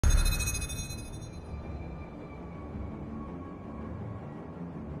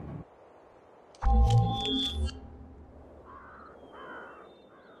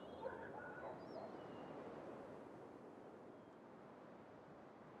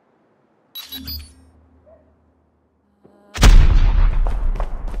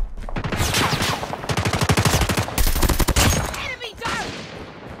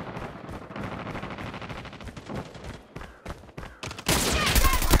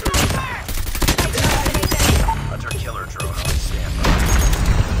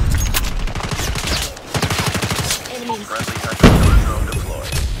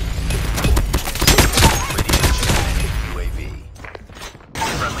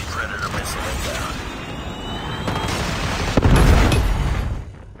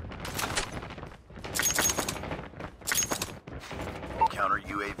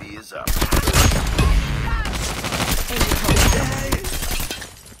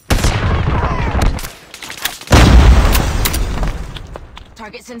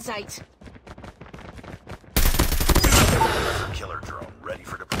Target's in sight. Killer drone ready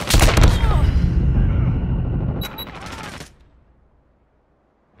for deployment.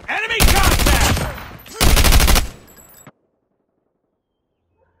 Enemy contact!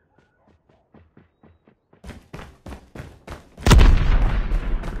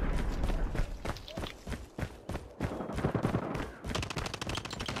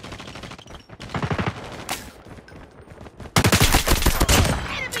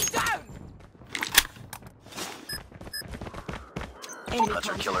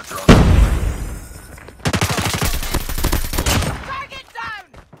 Hunter killer drone. Target down!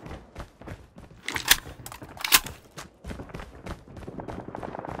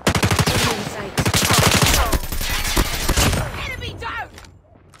 Enemy in sight. Enemy down!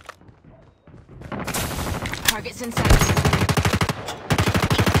 Target's in sight.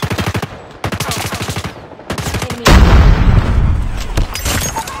 Enemy.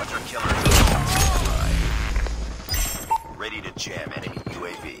 Hunter killer drone. Ready to jam enemy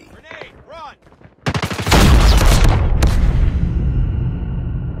UAV. Grenade, run!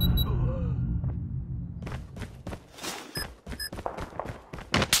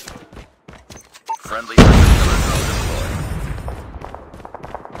 Friendly killer drone deployed.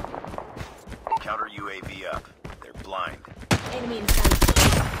 Counter UAV up. They're blind. Enemy in sight.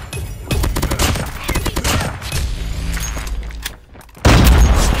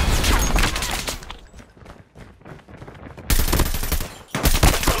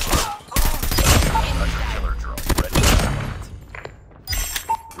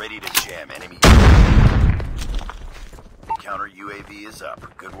 Ready to jam enemy UAV. Counter UAV is up.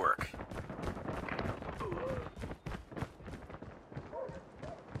 Good work.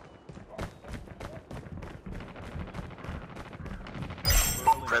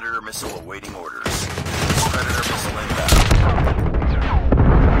 Predator missile awaiting orders. Predator missile inbound.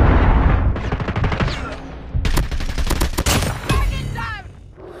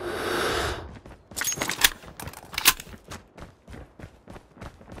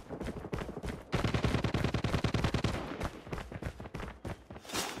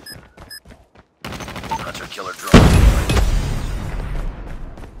 Hunter killer drone.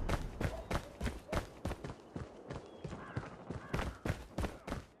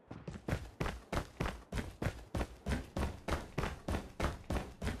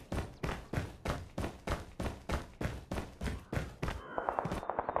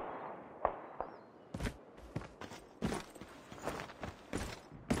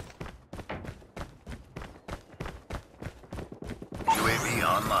 UAV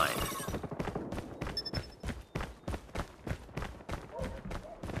online.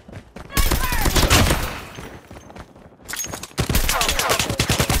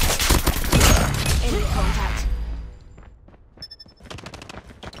 Enemy contact.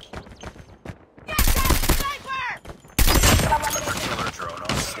 Hunter killer drone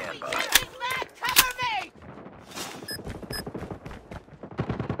on standby. Cover me!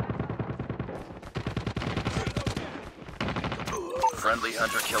 Friendly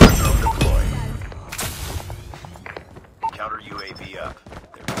hunter killer drone deployed. Counter UAV up.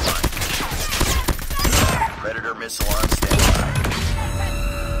 They're blind. Predator missile on standby.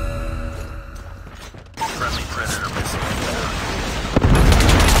 Friendly predator missile inbound.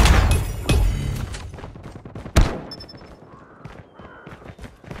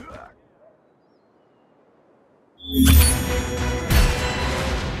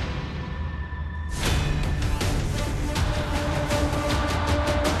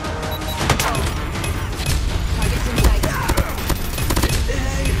 Target's in sight.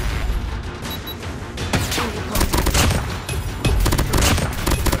 Enemy contact.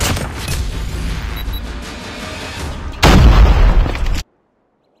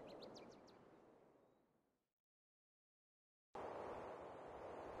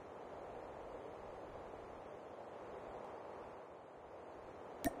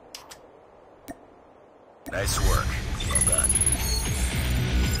 Nice work. Well done.